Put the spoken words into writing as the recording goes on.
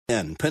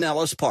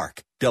Pinellas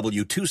Park,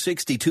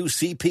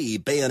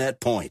 W262CP Bayonet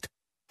Point.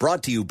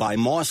 Brought to you by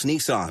Moss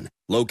Nissan.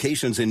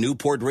 Locations in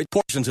Newport Rich.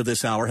 Portions of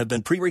this hour have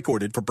been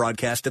pre-recorded for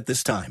broadcast at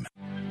this time.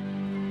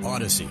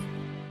 Odyssey.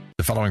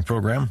 The following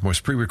program was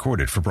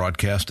pre-recorded for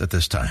broadcast at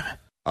this time.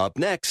 Up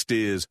next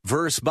is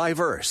Verse by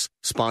Verse,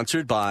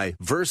 sponsored by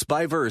Verse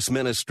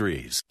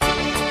Ministries.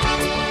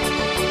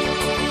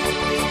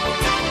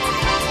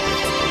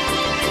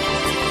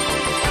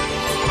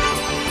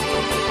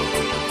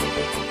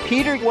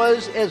 Peter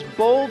was as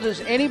bold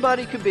as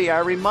anybody could be.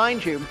 I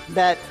remind you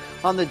that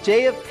on the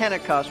day of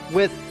Pentecost,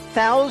 with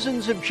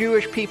thousands of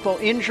Jewish people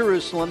in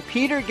Jerusalem,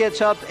 Peter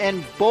gets up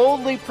and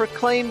boldly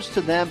proclaims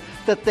to them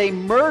that they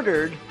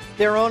murdered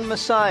their own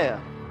Messiah.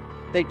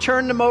 They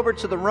turned him over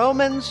to the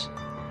Romans,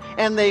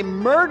 and they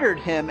murdered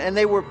him, and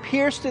they were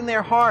pierced in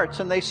their hearts,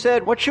 and they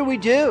said, "What should we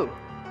do?"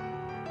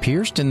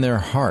 Pierced in their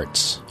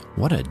hearts.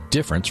 What a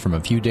difference from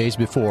a few days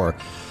before,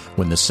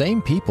 when the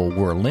same people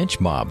were a lynch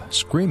mob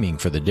screaming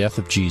for the death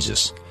of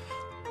Jesus.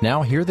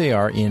 Now here they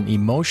are in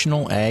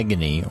emotional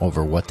agony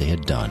over what they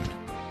had done.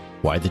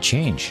 Why the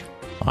change?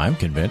 I'm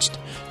convinced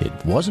it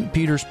wasn't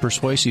Peter's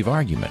persuasive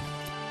argument.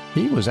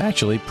 He was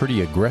actually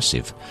pretty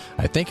aggressive.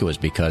 I think it was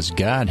because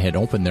God had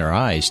opened their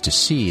eyes to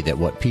see that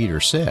what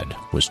Peter said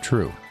was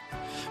true.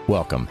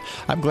 Welcome.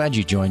 I'm glad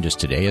you joined us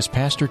today as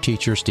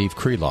pastor-teacher Steve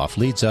Kreloff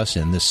leads us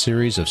in this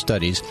series of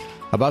studies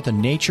about the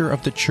nature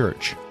of the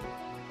church.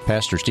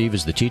 Pastor Steve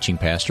is the teaching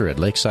pastor at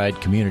Lakeside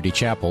Community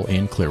Chapel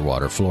in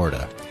Clearwater,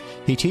 Florida.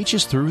 He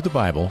teaches through the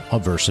Bible a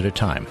verse at a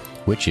time,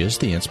 which is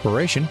the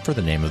inspiration for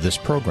the name of this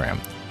program.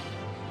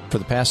 For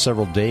the past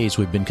several days,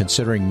 we've been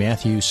considering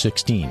Matthew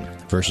 16,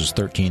 verses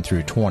 13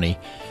 through 20,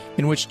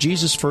 in which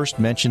Jesus first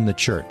mentioned the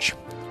church.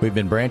 We've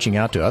been branching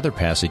out to other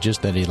passages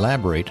that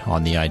elaborate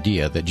on the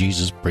idea that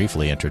Jesus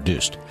briefly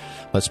introduced.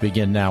 Let's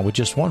begin now with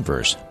just one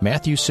verse,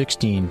 Matthew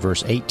 16,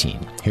 verse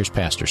 18. Here's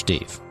Pastor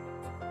Steve.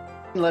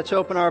 Let's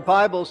open our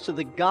Bibles to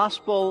the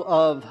Gospel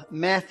of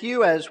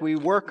Matthew as we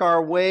work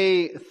our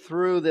way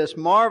through this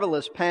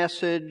marvelous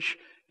passage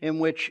in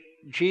which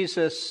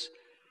Jesus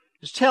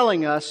is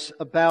telling us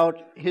about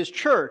His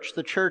church,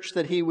 the church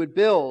that He would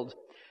build.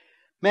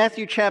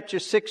 Matthew chapter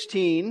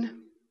 16,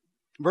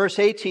 verse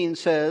 18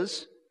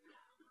 says,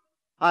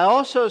 "I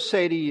also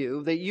say to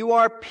you that you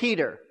are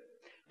Peter,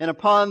 and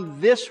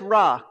upon this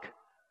rock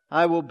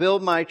I will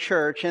build my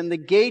church, and the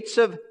gates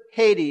of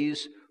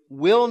Hades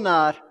will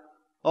not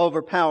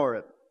overpower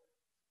it."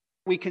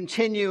 We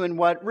continue in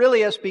what really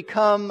has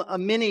become a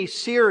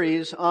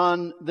mini-series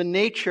on the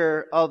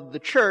nature of the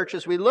church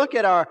as we look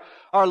at our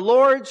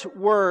Lord's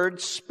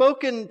words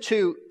spoken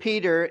to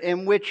Peter,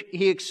 in which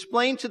He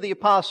explained to the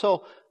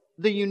apostle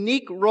the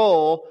unique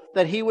role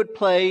that he would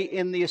play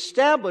in the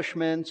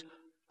establishment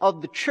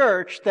of the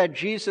church that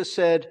Jesus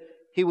said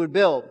He would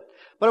build.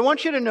 But I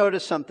want you to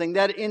notice something,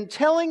 that in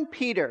telling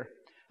Peter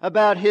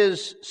about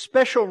his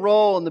special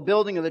role in the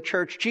building of the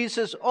church,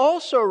 Jesus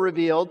also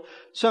revealed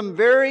some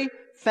very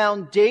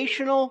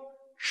foundational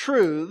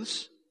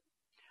truths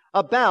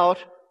about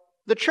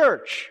the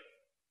church.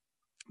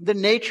 The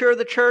nature of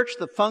the church,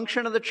 the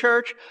function of the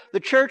church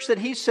that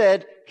He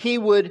said He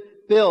would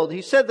build.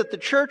 He said that the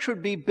church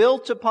would be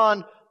built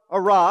upon a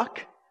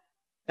rock,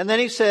 and then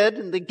He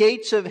said the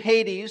gates of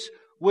Hades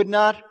would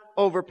not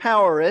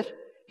overpower it.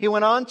 He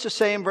went on to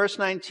say in verse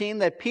 19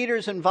 that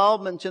Peter's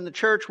involvement in the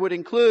church would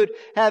include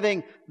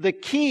having the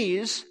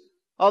keys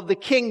of the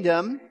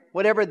kingdom,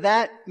 whatever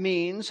that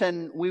means,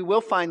 and we will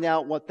find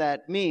out what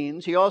that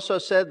means. He also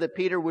said that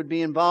Peter would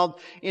be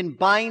involved in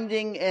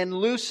binding and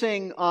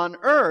loosing on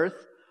earth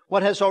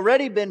what has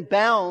already been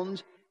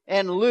bound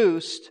and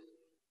loosed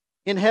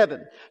in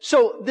heaven.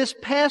 So this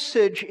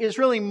passage is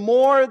really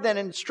more than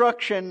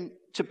instruction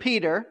to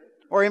Peter,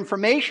 or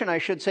information, I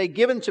should say,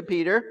 given to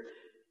Peter.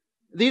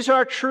 These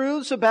are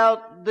truths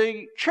about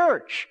the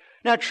church.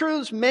 Now,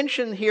 truths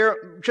mentioned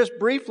here just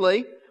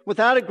briefly,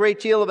 without a great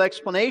deal of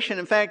explanation.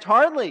 In fact,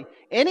 hardly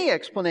any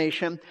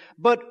explanation.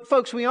 But,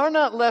 folks, we are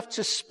not left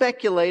to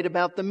speculate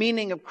about the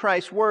meaning of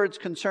Christ's words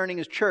concerning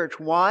His church.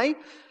 Why?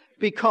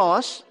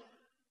 Because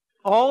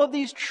all of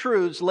these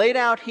truths laid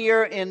out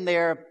here in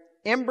their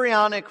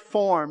embryonic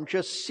form,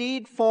 just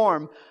seed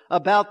form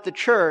about the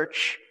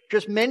church,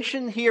 just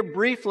mentioned here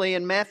briefly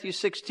in Matthew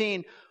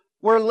 16,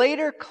 were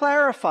later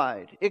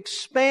clarified,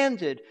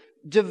 expanded,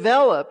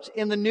 developed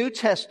in the New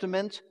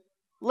Testament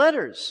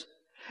letters.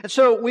 And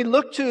so we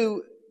look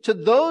to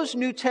those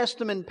New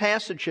Testament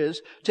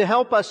passages to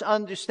help us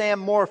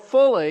understand more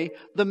fully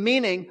the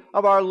meaning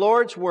of our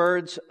Lord's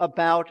words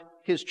about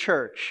His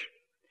church.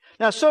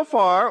 Now, so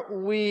far,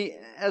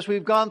 as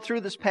we've gone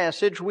through this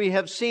passage, we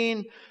have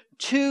seen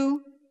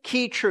two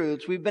key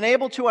truths. We've been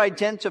able to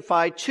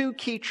identify two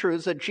key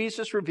truths that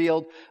Jesus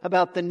revealed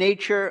about the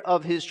nature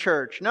of His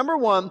church. Number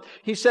one,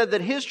 He said that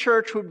His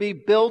church would be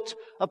built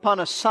upon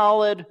a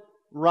solid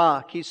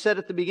rock. He said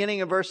at the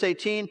beginning of verse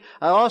 18,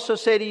 "I also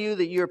say to you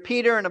that you are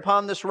Peter, and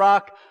upon this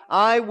rock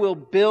I will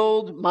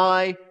build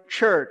my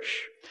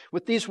church."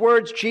 With these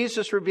words,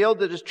 Jesus revealed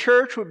that His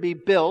church would be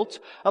built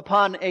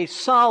upon a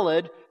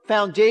solid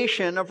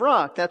foundation of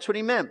rock. That's what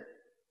He meant.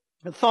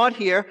 The thought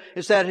here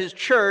is that his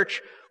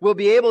church will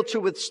be able to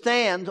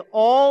withstand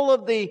all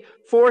of the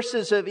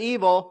forces of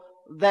evil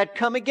that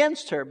come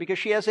against her because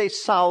she has a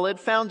solid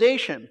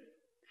foundation.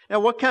 Now,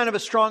 what kind of a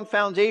strong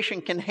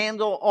foundation can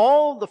handle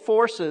all the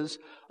forces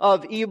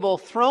of evil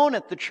thrown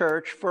at the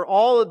church for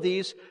all of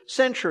these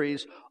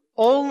centuries?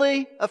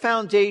 Only a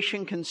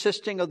foundation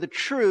consisting of the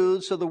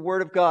truths of the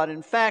Word of God.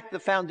 In fact, the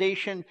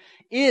foundation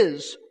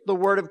is the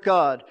Word of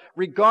God.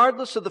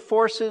 Regardless of the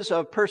forces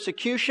of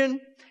persecution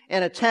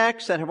and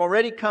attacks that have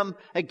already come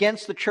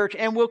against the church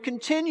and will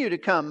continue to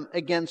come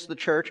against the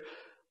church,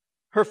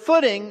 her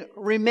footing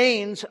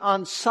remains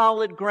on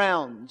solid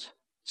ground.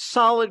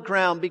 Solid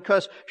ground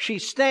because she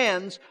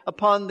stands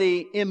upon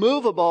the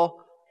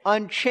immovable,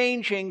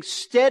 unchanging,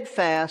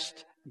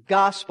 steadfast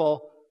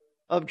gospel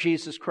of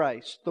Jesus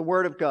Christ, the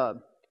Word of God.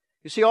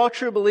 You see, all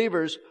true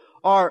believers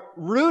are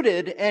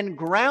rooted and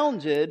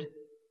grounded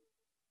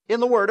in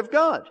the Word of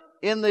God,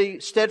 in the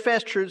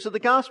steadfast truths of the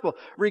gospel,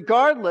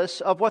 regardless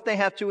of what they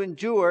have to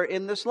endure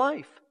in this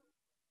life.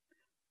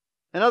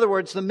 In other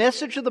words, the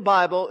message of the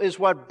Bible is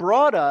what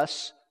brought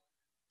us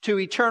to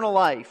eternal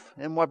life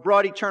and what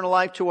brought eternal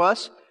life to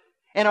us.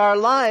 And our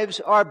lives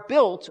are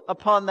built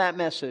upon that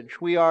message.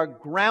 We are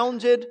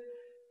grounded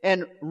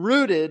and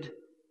rooted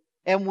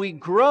and we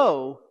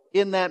grow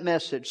in that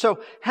message. So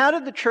how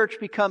did the church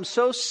become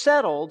so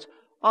settled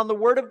on the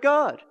Word of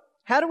God?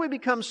 How do we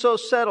become so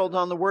settled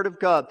on the Word of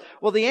God?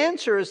 Well, the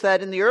answer is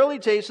that in the early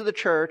days of the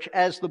church,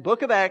 as the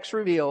book of Acts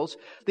reveals,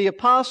 the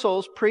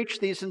apostles preached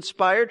these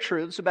inspired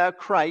truths about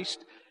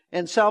Christ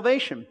and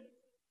salvation.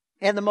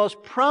 And the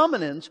most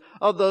prominent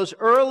of those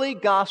early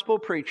gospel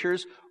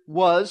preachers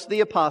was the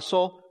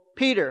apostle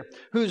Peter,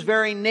 whose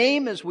very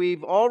name, as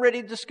we've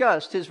already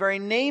discussed, his very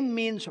name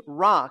means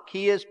rock.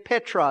 He is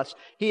Petros.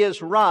 He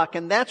is rock.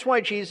 And that's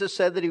why Jesus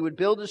said that he would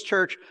build his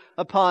church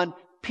upon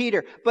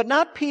Peter. But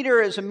not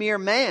Peter as a mere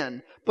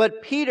man,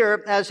 but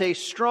Peter as a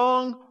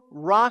strong,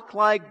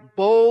 rock-like,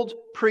 bold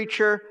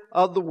preacher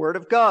of the Word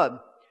of God.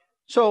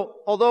 So,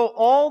 although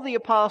all the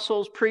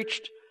apostles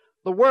preached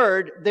the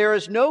Word, there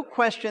is no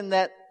question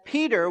that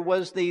Peter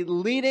was the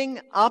leading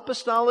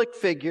apostolic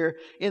figure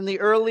in the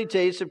early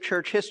days of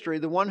church history,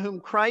 the one whom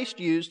Christ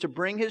used to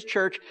bring his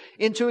church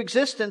into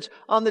existence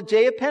on the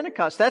day of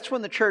Pentecost. That's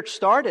when the church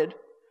started.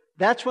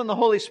 That's when the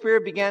Holy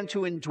Spirit began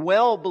to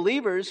indwell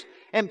believers,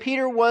 and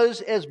Peter was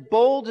as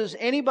bold as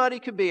anybody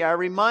could be. I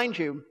remind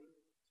you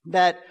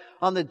that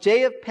on the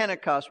day of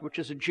Pentecost, which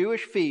is a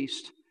Jewish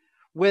feast,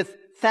 with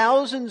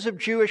thousands of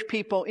Jewish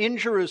people in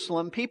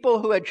Jerusalem, people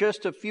who had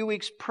just a few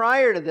weeks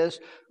prior to this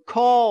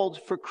called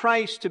for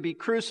Christ to be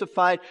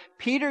crucified,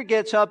 Peter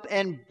gets up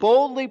and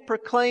boldly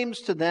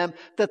proclaims to them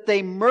that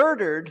they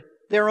murdered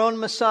their own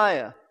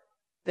Messiah.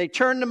 They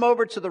turned him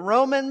over to the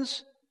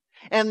Romans,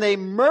 and they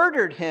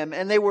murdered him,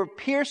 and they were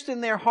pierced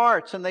in their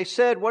hearts, and they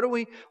said,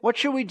 what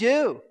should we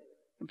do?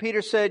 And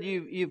Peter said,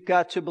 you've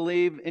got to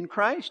believe in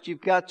Christ.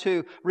 You've got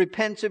to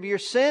repent of your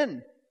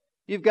sin.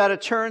 You've got to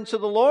turn to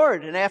the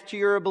Lord. And after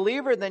you're a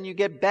believer, then you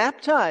get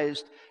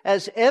baptized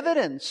as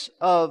evidence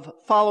of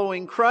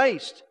following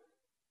Christ.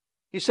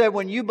 He said,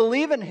 when you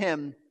believe in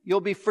Him,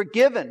 you'll be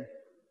forgiven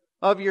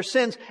of your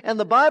sins. And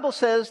the Bible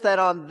says that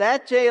on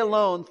that day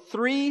alone,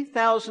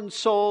 3,000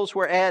 souls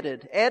were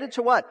added. Added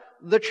to what?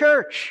 The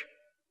church.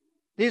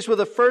 These were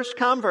the first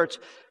converts.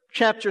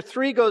 Chapter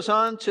 3 goes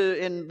on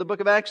to, in the book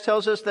of Acts,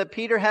 tells us that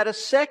Peter had a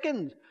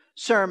second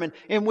sermon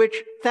in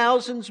which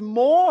thousands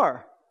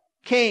more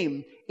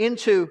came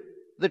into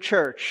the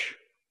church.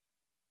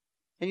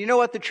 And you know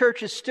what? The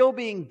church is still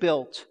being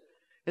built.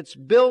 It's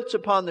built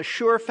upon the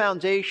sure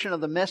foundation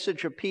of the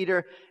message of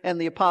Peter and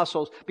the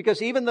apostles.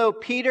 Because even though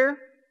Peter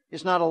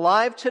is not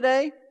alive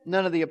today,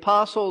 none of the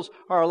apostles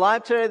are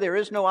alive today, there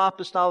is no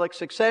apostolic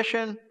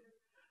succession,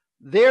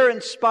 their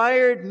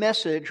inspired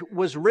message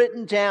was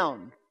written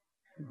down,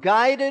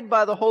 guided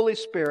by the Holy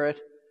Spirit,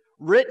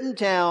 written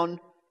down,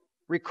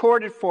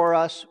 recorded for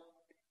us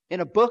in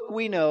a book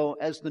we know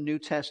as the New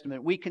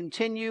Testament. We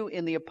continue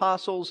in the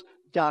apostles'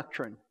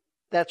 doctrine.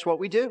 That's what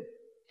we do.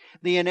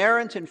 The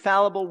inerrant,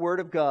 infallible Word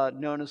of God,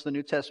 known as the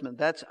New Testament.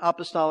 That's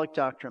apostolic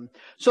doctrine.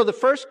 So the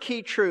first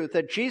key truth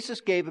that Jesus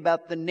gave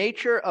about the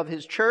nature of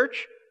His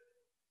church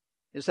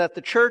is that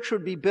the church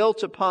would be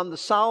built upon the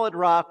solid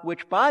rock,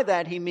 which by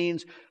that He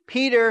means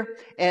Peter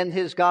and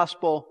his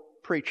gospel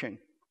preaching.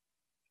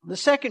 The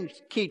second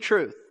key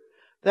truth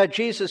that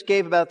Jesus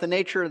gave about the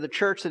nature of the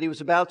church that He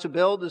was about to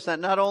build is that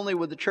not only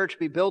would the church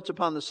be built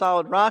upon the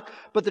solid rock,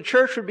 but the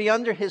church would be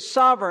under His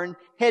sovereign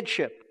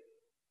headship.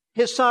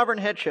 His sovereign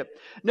headship.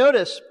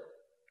 Notice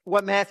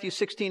what Matthew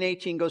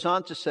 16:18 goes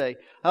on to say.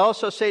 I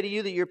also say to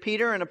you that you're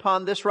Peter, and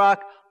upon this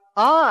rock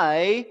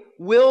I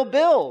will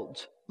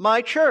build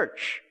my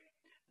church.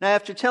 Now,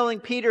 after telling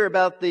Peter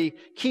about the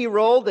key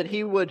role that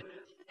he would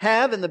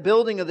have in the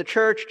building of the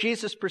church,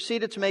 Jesus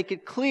proceeded to make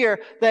it clear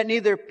that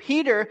neither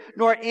Peter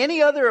nor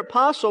any other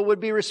apostle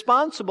would be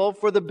responsible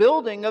for the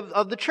building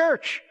of the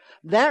church.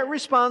 That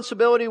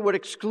responsibility would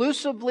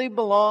exclusively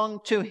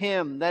belong to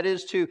Him, that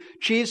is, to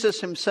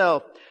Jesus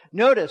Himself.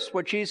 Notice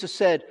what Jesus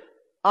said,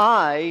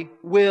 I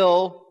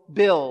will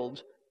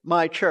build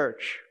my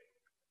church.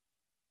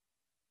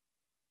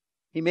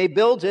 He may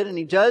build it, and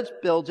He does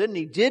build it, and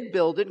He did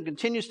build it, and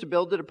continues to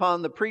build it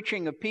upon the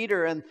preaching of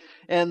Peter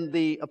and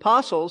the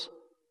apostles,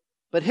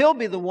 but He'll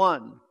be the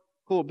one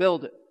who will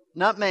build it,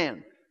 not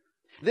man.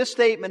 This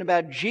statement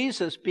about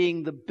Jesus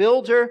being the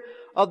builder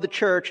of the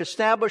church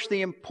established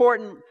the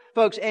important,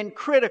 folks, and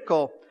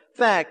critical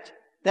fact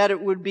that it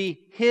would be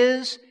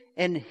His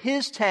and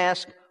His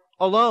task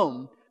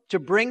alone to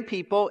bring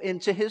people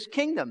into His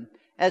kingdom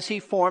as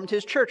He formed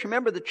His church.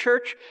 Remember, the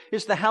church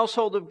is the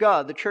household of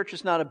God. The church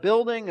is not a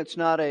building. It's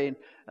not a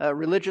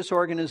religious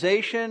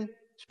organization.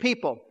 It's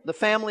people, the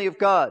family of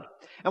God.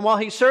 And while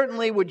He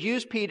certainly would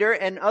use Peter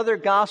and other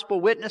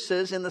gospel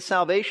witnesses in the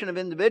salvation of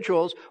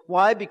individuals,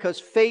 why? Because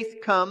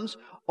faith comes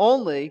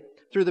only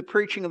through the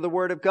preaching of the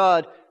Word of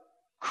God.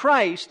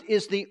 Christ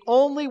is the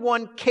only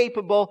one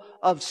capable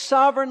of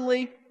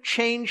sovereignly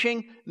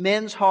changing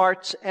men's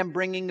hearts and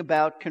bringing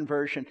about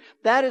conversion.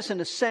 That is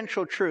an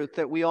essential truth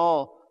that we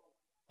all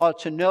ought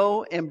to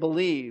know and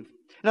believe.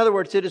 In other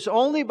words, it is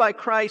only by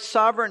Christ's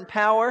sovereign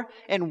power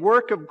and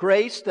work of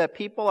grace that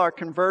people are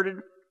converted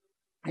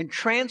and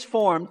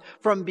transformed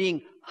from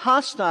being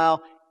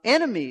hostile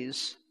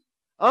enemies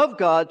of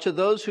God to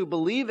those who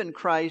believe in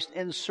Christ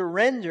and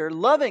surrender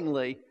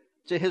lovingly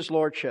to His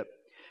lordship.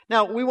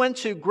 Now, we went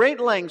to great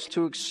lengths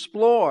to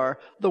explore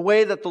the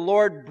way that the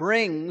Lord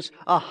brings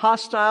a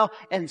hostile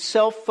and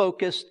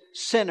self-focused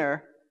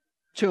sinner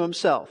to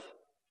Himself.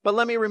 But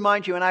let me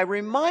remind you, and I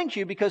remind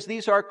you because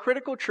these are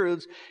critical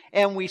truths,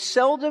 and we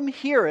seldom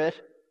hear it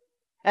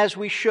as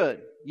we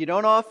should. You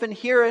don't often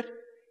hear it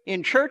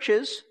in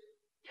churches.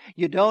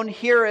 You don't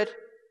hear it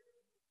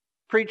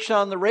preached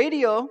on the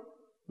radio,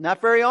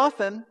 not very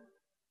often.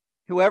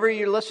 Whoever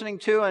you're listening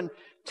to on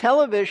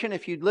television,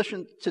 if you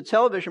listen to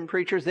television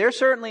preachers, they're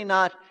certainly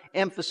not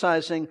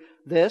emphasizing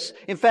this.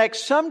 In fact,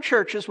 some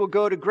churches will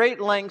go to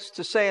great lengths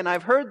to say, and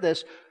I've heard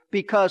this,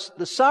 because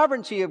the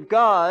sovereignty of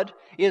God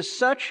is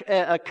such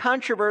a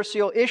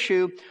controversial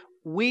issue,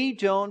 we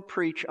don't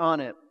preach on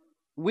it.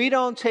 We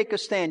don't take a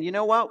stand. You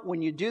know what?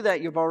 When you do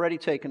that, you've already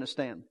taken a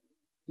stand.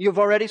 You've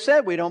already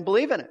said we don't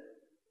believe in it.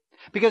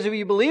 Because if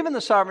you believe in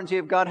the sovereignty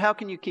of God, how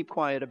can you keep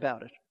quiet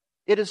about it?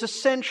 It is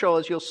essential,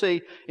 as you'll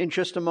see in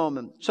just a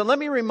moment. So let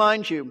me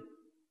remind you,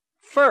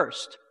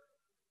 first,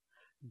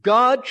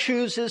 God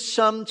chooses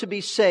some to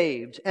be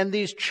saved, and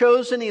these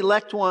chosen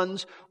elect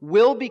ones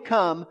will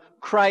become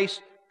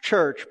Christ's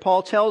church.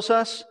 Paul tells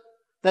us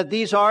that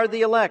these are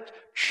the elect,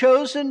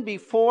 chosen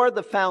before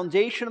the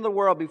foundation of the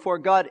world. Before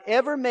God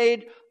ever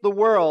made the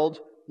world,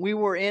 we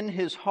were in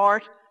His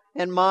heart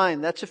and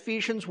mind. That's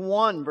Ephesians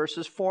 1,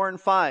 verses 4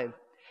 and 5.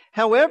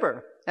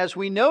 However, as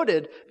we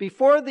noted,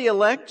 before the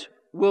elect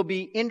will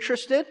be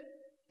interested,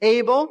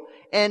 able,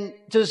 and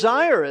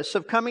desirous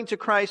of coming to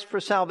Christ for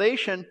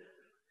salvation,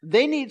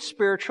 they need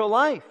spiritual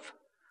life.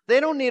 They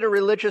don't need a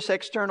religious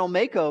external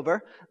makeover.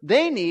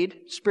 They need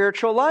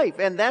spiritual life.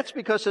 And that's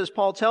because, as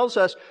Paul tells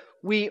us,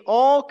 we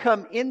all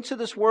come into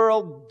this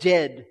world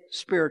dead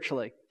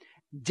spiritually.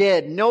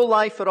 Dead. No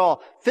life at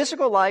all.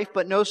 Physical life,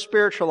 but no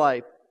spiritual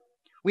life.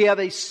 We have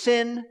a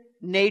sin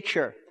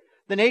nature.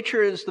 The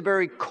nature is the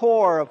very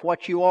core of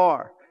what you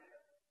are.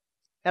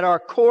 At our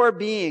core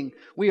being,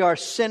 we are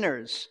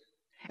sinners.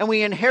 And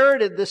we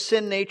inherited this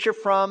sin nature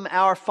from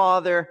our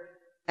father,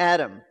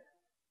 Adam.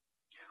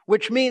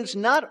 Which means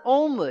not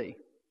only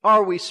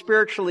are we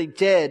spiritually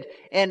dead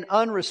and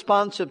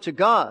unresponsive to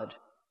God,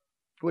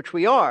 which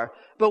we are,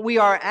 but we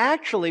are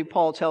actually,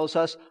 Paul tells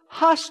us,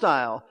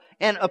 hostile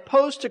and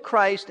opposed to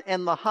Christ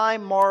and the high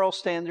moral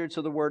standards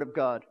of the Word of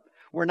God.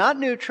 We're not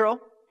neutral,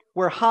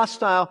 we're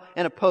hostile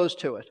and opposed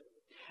to it.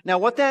 Now,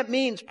 what that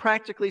means,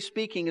 practically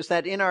speaking, is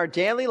that in our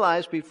daily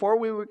lives, before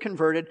we were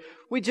converted,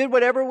 we did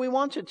whatever we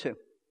wanted to.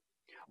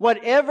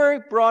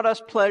 Whatever brought us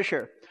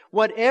pleasure,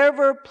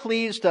 whatever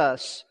pleased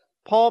us.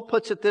 Paul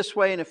puts it this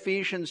way in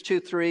Ephesians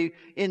 2:3,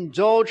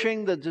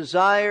 indulging the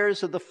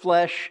desires of the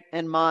flesh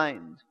and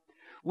mind.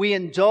 We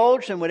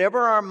indulged in whatever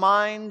our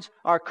minds,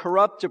 our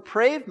corrupt,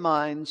 depraved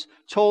minds,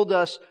 told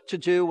us to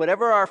do,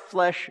 whatever our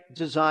flesh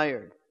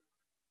desired.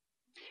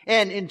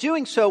 And in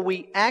doing so,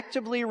 we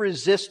actively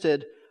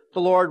resisted the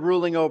Lord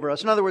ruling over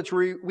us. In other words,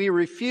 we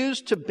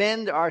refused to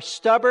bend our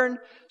stubborn,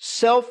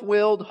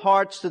 self-willed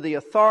hearts to the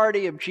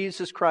authority of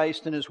Jesus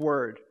Christ and His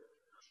Word.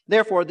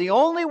 Therefore, the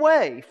only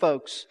way,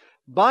 folks,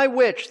 by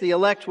which the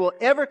elect will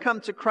ever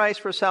come to Christ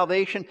for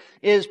salvation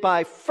is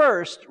by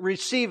first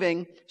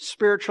receiving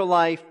spiritual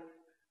life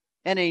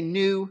and a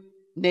new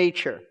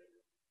nature.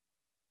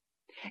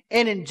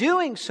 And in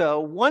doing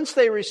so, once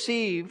they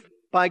receive,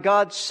 by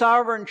God's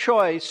sovereign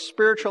choice,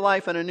 spiritual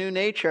life and a new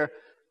nature,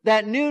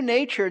 that new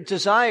nature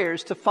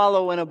desires to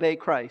follow and obey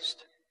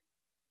Christ.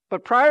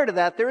 But prior to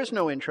that, there is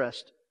no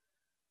interest.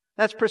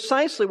 That's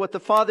precisely what the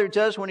Father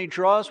does when He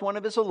draws one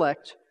of His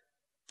elect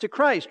to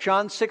Christ.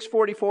 John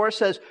 6:44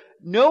 says,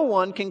 "No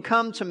one can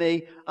come to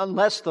me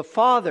unless the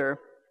Father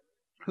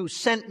who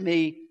sent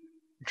me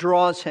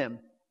draws him."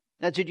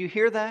 Now, did you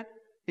hear that?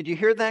 Did you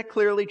hear that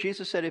clearly?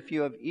 Jesus said, if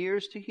you have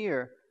ears to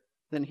hear,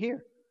 then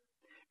hear.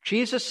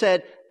 Jesus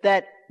said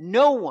that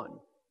no one,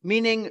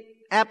 meaning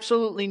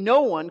absolutely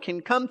no one,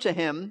 can come to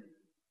Him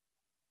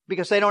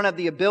because they don't have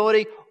the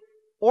ability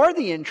or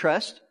the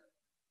interest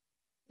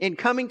in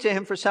coming to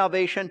Him for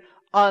salvation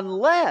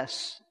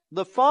unless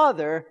the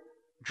Father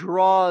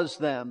draws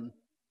them,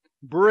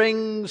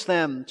 brings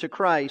them to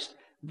Christ.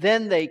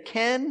 Then they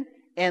can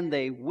and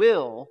they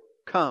will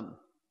come.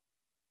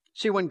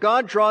 See, when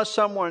God draws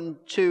someone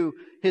to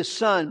His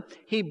Son,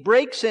 He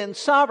breaks in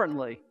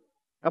sovereignly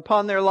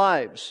upon their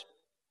lives.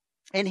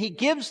 And He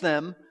gives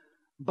them,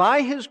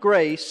 by His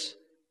grace,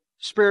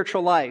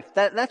 spiritual life.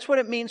 That's what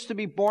it means to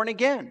be born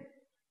again.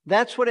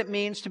 That's what it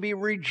means to be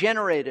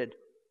regenerated.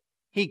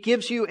 He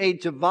gives you a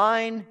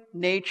divine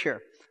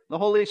nature. The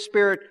Holy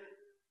Spirit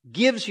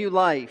gives you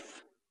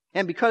life.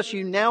 And because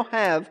you now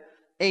have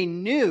a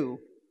new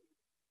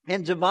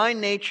and divine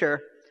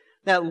nature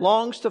that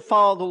longs to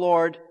follow the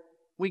Lord,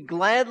 we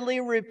gladly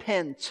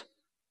repent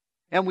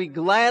and we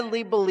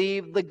gladly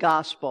believe the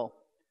gospel.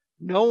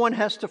 No one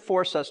has to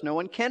force us. No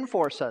one can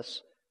force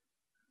us.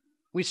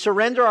 We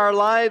surrender our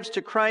lives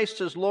to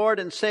Christ as Lord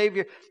and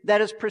Savior.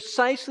 That is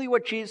precisely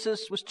what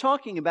Jesus was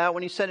talking about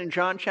when He said in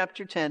John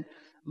chapter 10,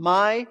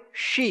 "My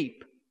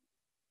sheep,"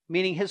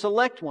 meaning His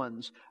elect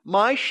ones,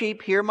 "my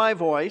sheep hear my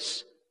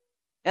voice,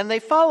 and they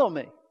follow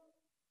me.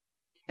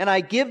 And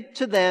I give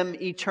to them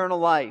eternal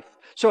life."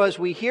 So as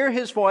we hear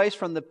His voice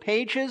from the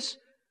pages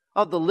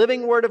of the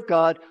living Word of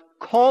God,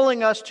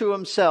 calling us to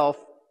Himself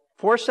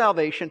for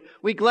salvation,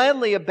 we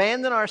gladly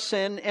abandon our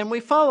sin and we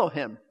follow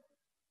Him.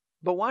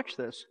 But watch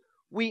this.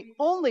 We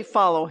only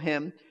follow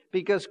Him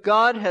because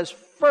God has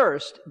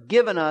first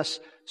given us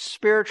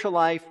spiritual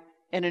life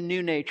and a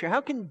new nature. How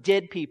can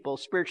dead people,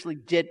 spiritually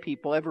dead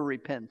people, ever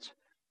repent,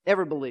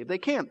 ever believe? They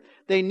can't.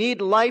 They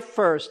need life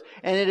first.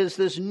 And it is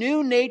this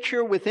new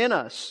nature within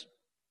us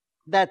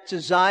that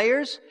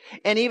desires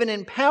and even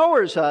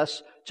empowers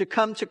us to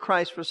come to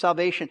Christ for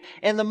salvation.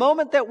 And the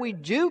moment that we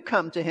do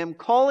come to Him,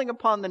 calling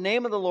upon the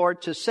name of the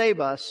Lord to save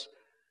us,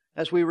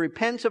 as we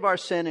repent of our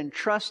sin and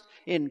trust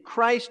in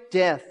Christ's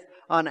death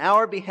on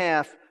our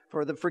behalf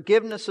for the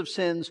forgiveness of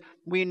sins,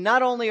 we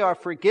not only are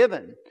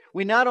forgiven,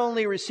 we not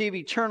only receive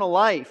eternal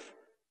life,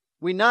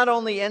 we not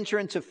only enter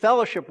into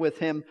fellowship with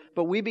Him,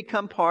 but we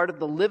become part of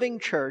the living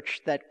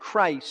church that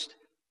Christ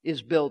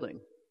is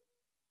building.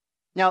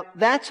 Now,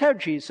 that's how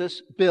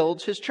Jesus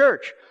builds His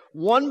church.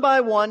 One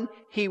by one,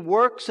 He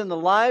works in the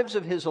lives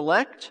of His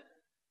elect,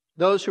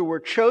 those who were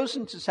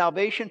chosen to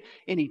salvation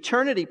in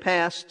eternity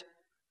past,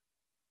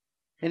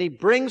 and He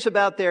brings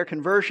about their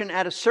conversion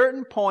at a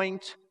certain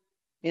point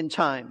in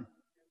time.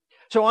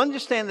 So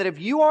understand that if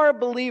you are a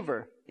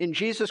believer in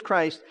Jesus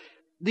Christ,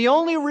 the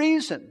only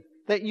reason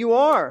that you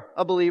are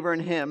a believer in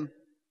Him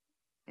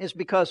is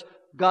because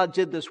God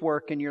did this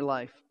work in your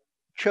life.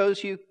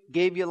 Chose you,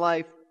 gave you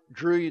life,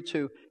 drew you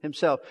to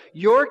Himself.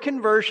 Your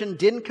conversion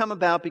didn't come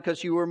about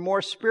because you were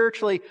more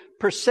spiritually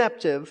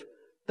perceptive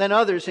than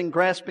others in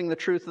grasping the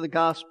truth of the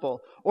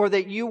gospel, or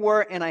that you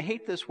were, and I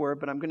hate this word,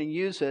 but I'm going to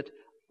use it,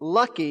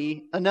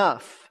 lucky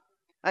enough.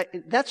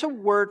 That's a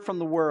word from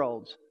the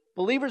world.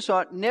 Believers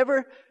ought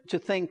never to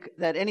think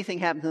that anything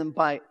happened to them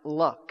by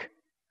luck.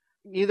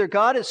 Either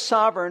God is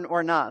sovereign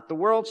or not. The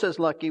world says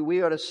lucky.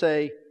 We ought to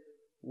say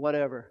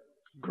whatever.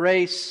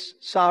 Grace,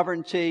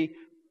 sovereignty,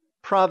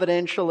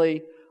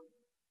 providentially,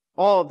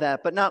 all of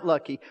that, but not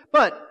lucky.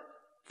 But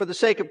for the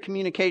sake of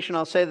communication,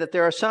 I'll say that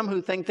there are some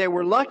who think they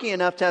were lucky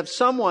enough to have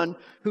someone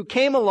who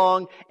came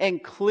along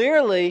and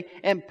clearly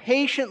and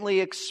patiently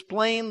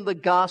explained the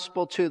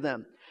gospel to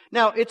them.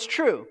 Now, it's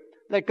true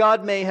that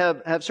God may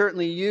have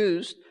certainly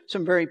used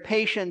some very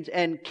patient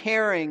and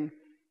caring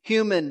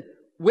human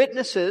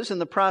witnesses in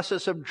the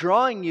process of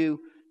drawing you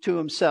to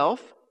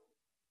Himself.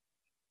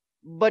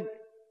 But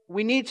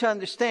we need to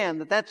understand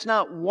that that's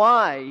not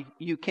why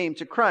you came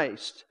to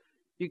Christ.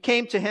 You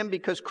came to Him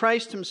because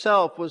Christ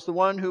Himself was the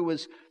one who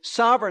was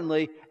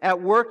sovereignly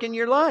at work in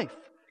your life,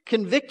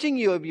 convicting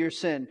you of your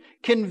sin,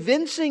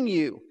 convincing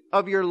you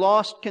of your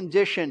lost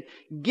condition,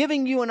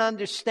 giving you an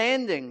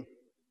understanding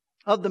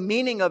of the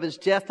meaning of His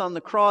death on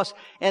the cross,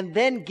 and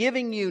then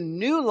giving you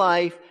new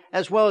life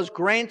as well as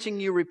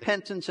granting you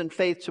repentance and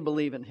faith to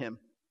believe in Him.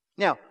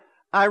 Now,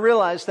 I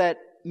realize that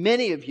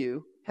many of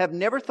you have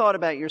never thought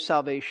about your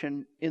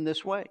salvation in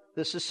this way.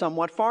 This is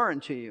somewhat foreign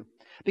to you.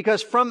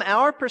 Because from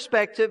our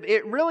perspective,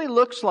 it really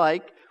looks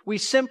like we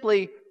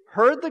simply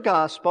heard the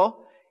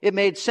gospel, it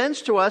made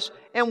sense to us,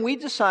 and we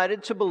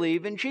decided to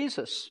believe in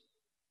Jesus.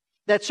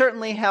 That's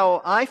certainly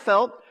how I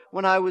felt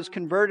when I was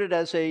converted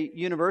as a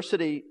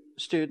university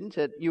student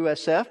at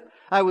USF.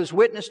 I was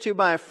witnessed to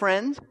by a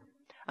friend.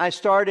 I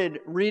started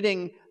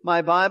reading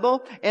my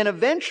Bible, and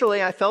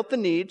eventually I felt the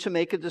need to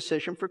make a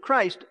decision for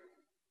Christ.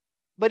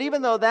 But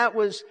even though that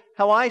was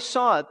how I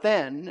saw it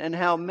then, and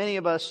how many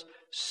of us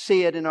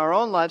see it in our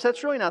own lives,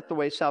 that's really not the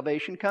way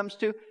salvation comes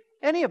to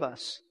any of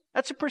us.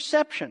 That's a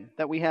perception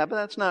that we have, but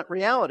that's not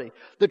reality.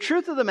 The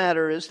truth of the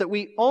matter is that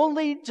we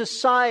only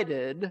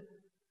decided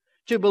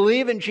to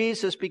believe in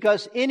Jesus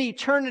because in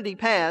eternity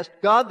past,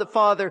 God the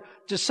Father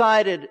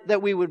decided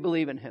that we would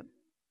believe in Him.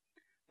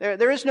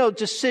 There is no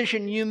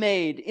decision you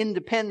made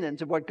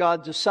independent of what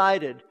God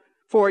decided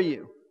for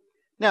you.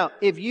 Now,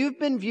 if you've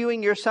been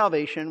viewing your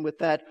salvation with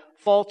that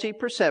faulty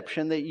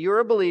perception that you're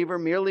a believer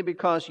merely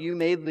because you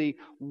made the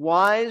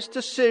wise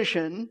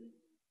decision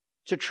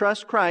to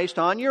trust Christ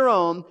on your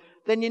own,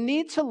 then you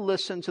need to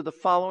listen to the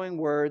following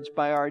words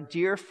by our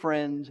dear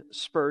friend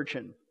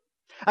Spurgeon.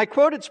 I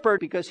quoted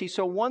Spurgeon because he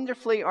so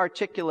wonderfully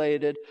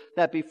articulated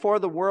that before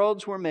the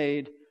worlds were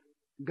made,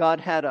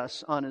 God had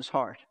us on His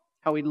heart,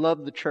 how He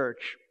loved the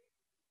church.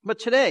 But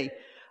today,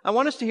 I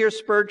want us to hear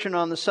Spurgeon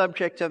on the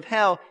subject of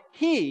how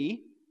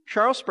he,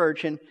 Charles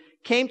Spurgeon,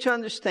 came to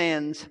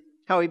understand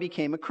how he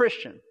became a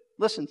Christian.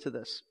 Listen to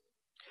this.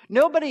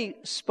 Nobody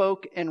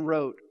spoke and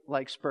wrote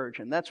like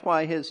Spurgeon. That's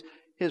why his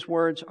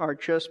words are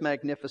just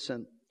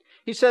magnificent.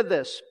 He said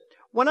this,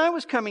 "When I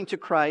was coming to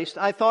Christ,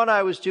 I thought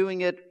I was doing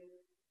it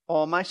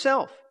all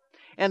myself.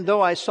 And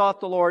though I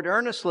sought the Lord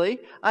earnestly,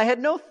 I had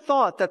no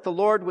thought that the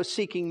Lord was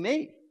seeking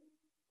me.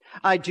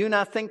 I do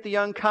not think the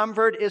young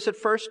convert is at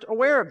first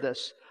aware of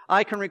this.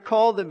 I can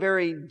recall the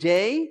very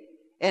day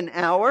and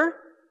hour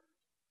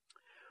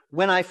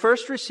when I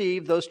first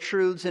received those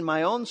truths in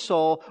my own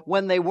soul,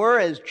 when they were,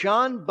 as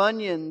John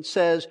Bunyan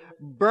says,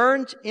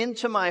 burnt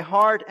into my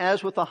heart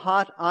as with a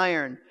hot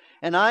iron.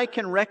 And I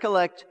can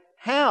recollect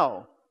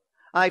how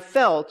I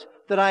felt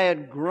that I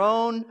had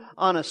grown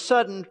on a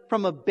sudden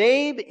from a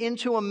babe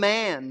into a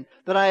man,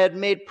 that I had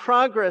made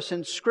progress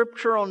in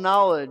scriptural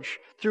knowledge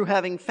through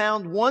having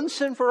found once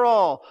and for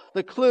all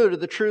the clue to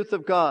the truth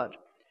of God."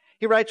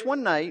 He writes,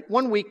 one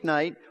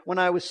weeknight, when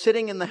I was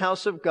sitting in the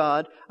house of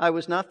God, I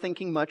was not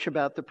thinking much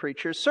about the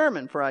preacher's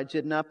sermon, for I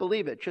did not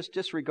believe it. Just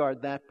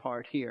disregard that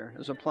part here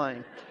as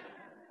applying.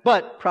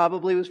 But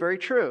probably was very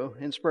true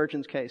in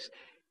Spurgeon's case.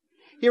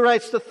 He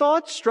writes, "The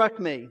thought struck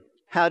me,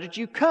 how did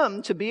you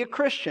come to be a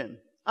Christian?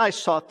 I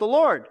sought the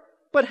Lord.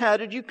 But how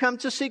did you come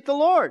to seek the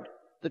Lord?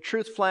 The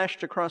truth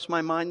flashed across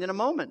my mind in a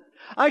moment.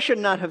 I should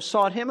not have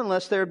sought Him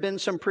unless there had been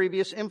some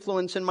previous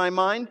influence in my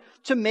mind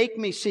to make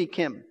me seek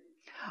Him.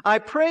 I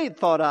prayed,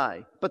 thought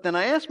I, but then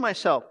I asked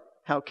myself,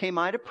 how came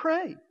I to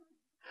pray?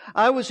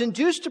 I was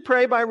induced to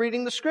pray by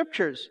reading the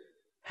Scriptures.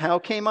 How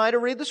came I to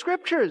read the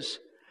Scriptures?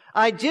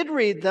 I did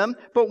read them,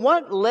 but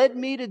what led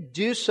me to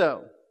do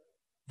so?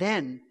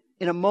 Then,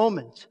 in a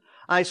moment,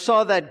 I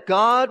saw that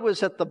God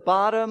was at the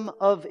bottom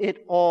of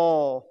it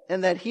all,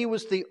 and that He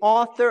was the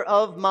author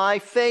of my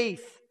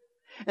faith.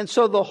 And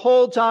so the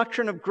whole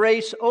doctrine of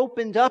grace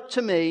opened up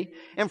to me,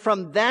 and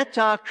from that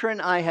doctrine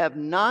I have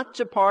not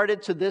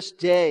departed to this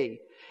day.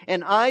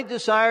 And I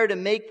desire to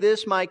make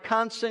this my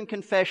constant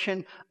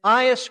confession.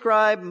 I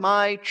ascribe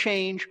my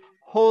change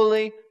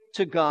wholly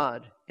to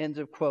God." End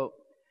of quote.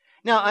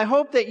 Now, I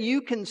hope that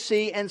you can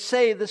see and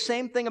say the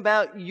same thing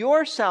about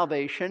your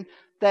salvation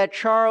that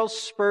Charles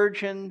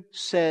Spurgeon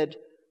said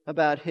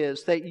about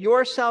his, that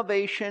your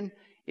salvation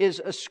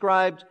is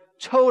ascribed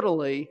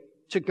totally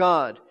to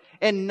God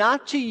and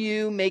not to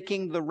you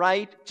making the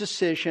right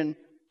decision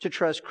to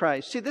trust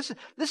Christ. See, this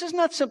is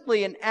not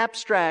simply an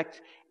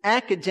abstract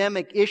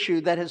academic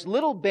issue that has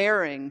little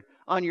bearing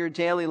on your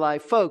daily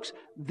life. Folks,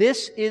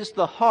 this is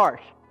the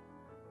heart.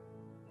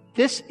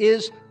 This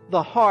is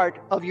the heart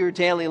of your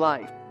daily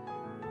life.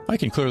 I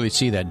can clearly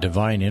see that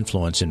divine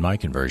influence in my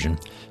conversion.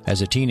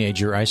 As a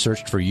teenager, I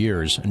searched for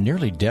years,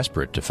 nearly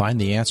desperate to find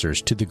the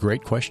answers to the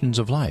great questions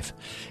of life.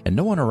 And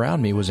no one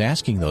around me was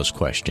asking those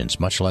questions,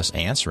 much less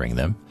answering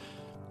them.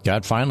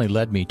 God finally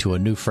led me to a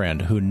new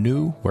friend who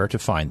knew where to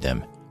find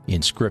them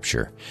in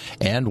Scripture,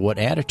 and what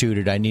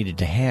attitude I needed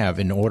to have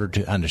in order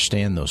to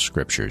understand those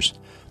Scriptures.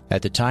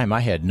 At the time,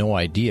 I had no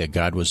idea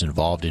God was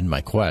involved in my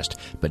quest,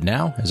 but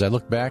now, as I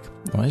look back,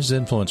 His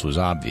influence was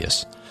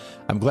obvious.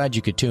 I'm glad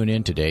you could tune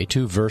in today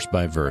to Verse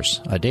by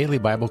Verse, a daily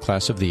Bible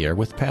class of the air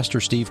with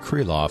Pastor Steve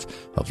Kreloff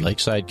of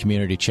Lakeside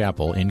Community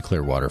Chapel in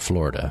Clearwater,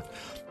 Florida.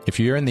 If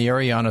you're in the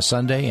area on a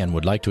Sunday and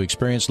would like to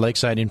experience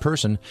Lakeside in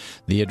person,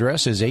 the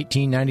address is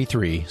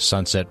 1893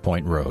 Sunset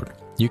Point Road.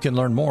 You can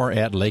learn more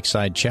at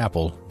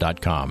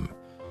lakesidechapel.com.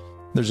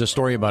 There's a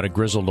story about a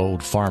grizzled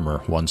old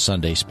farmer one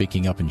Sunday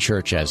speaking up in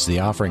church as the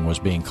offering was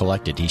being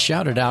collected. He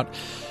shouted out,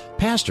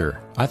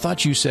 "Pastor, I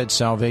thought you said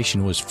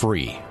salvation was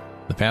free."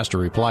 The pastor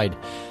replied,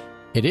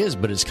 "It is,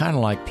 but it's kind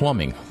of like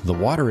plumbing. The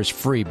water is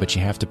free, but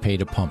you have to pay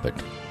to pump it."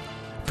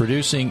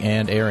 Producing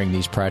and airing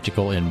these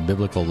practical and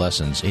biblical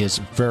lessons is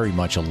very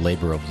much a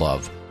labor of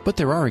love, but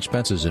there are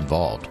expenses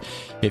involved.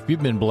 If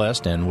you've been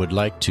blessed and would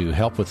like to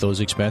help with those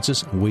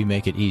expenses, we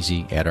make it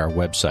easy at our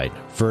website,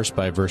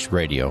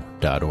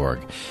 versebyverseradio.org.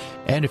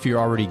 And if you're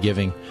already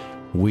giving,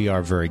 we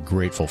are very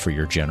grateful for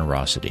your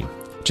generosity.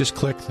 Just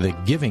click the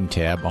Giving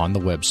tab on the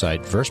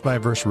website,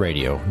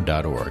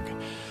 versebyverseradio.org.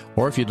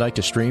 Or if you'd like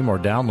to stream or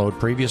download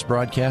previous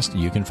broadcasts,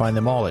 you can find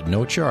them all at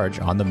no charge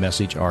on the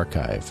Message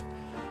Archive.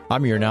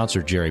 I'm your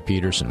announcer, Jerry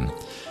Peterson.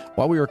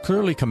 While we are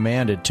clearly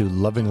commanded to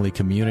lovingly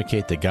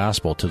communicate the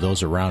gospel to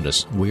those around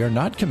us, we are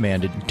not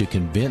commanded to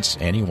convince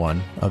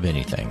anyone of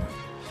anything.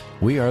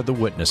 We are the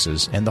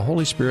witnesses, and the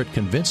Holy Spirit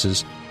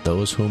convinces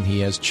those whom He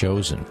has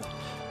chosen.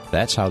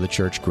 That's how the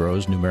church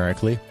grows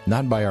numerically,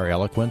 not by our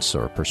eloquence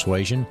or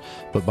persuasion,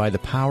 but by the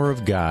power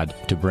of God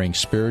to bring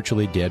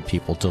spiritually dead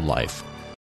people to life.